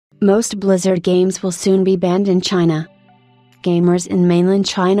Most Blizzard games will soon be banned in China. Gamers in mainland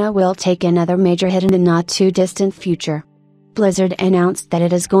China will take another major hit in the not-too-distant future. Blizzard announced that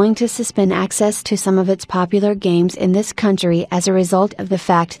it is going to suspend access to some of its popular games in this country as a result of the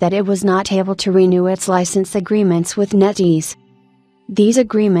fact that it was not able to renew its license agreements with NetEase. These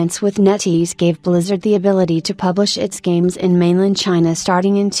agreements with NetEase gave Blizzard the ability to publish its games in mainland China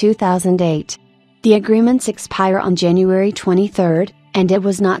starting in 2008. The agreements expire on January 23, and it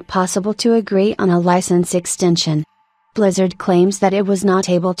was not possible to agree on a license extension. Blizzard claims that it was not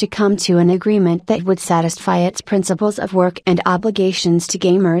able to come to an agreement that would satisfy its principles of work and obligations to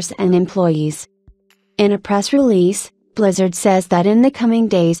gamers and employees. In a press release, Blizzard says that in the coming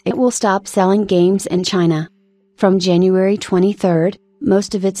days it will stop selling games in China. From January 23,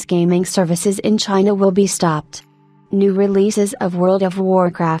 most of its gaming services in China will be stopped. New releases of World of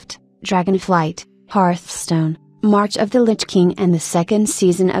Warcraft, Dragonflight, Hearthstone, March of the Lich King and the second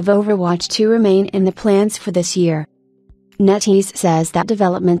season of Overwatch 2 remain in the plans for this year. NetEase says that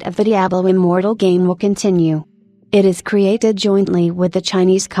development of the Diablo Immortal game will continue. It is created jointly with the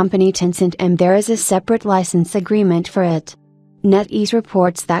Chinese company Tencent and there is a separate license agreement for it. NetEase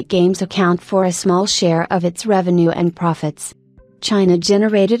reports that games account for a small share of its revenue and profits. China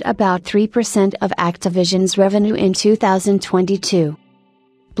generated about 3% of Activision's revenue in 2022.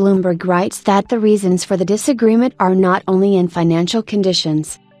 Bloomberg writes that the reasons for the disagreement are not only in financial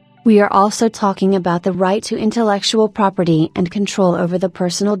conditions. We are also talking about the right to intellectual property and control over the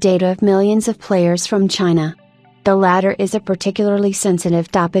personal data of millions of players from China. The latter is a particularly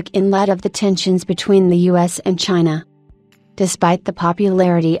sensitive topic in light of the tensions between the US and China. Despite the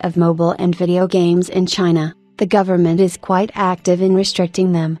popularity of mobile and video games in China, the government is quite active in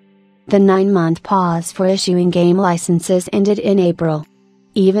restricting them. The 9-month pause for issuing game licenses ended in April.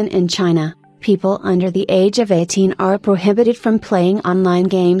 Even in China, people under the age of 18 are prohibited from playing online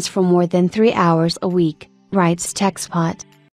games for more than 3 hours a week, writes TechSpot.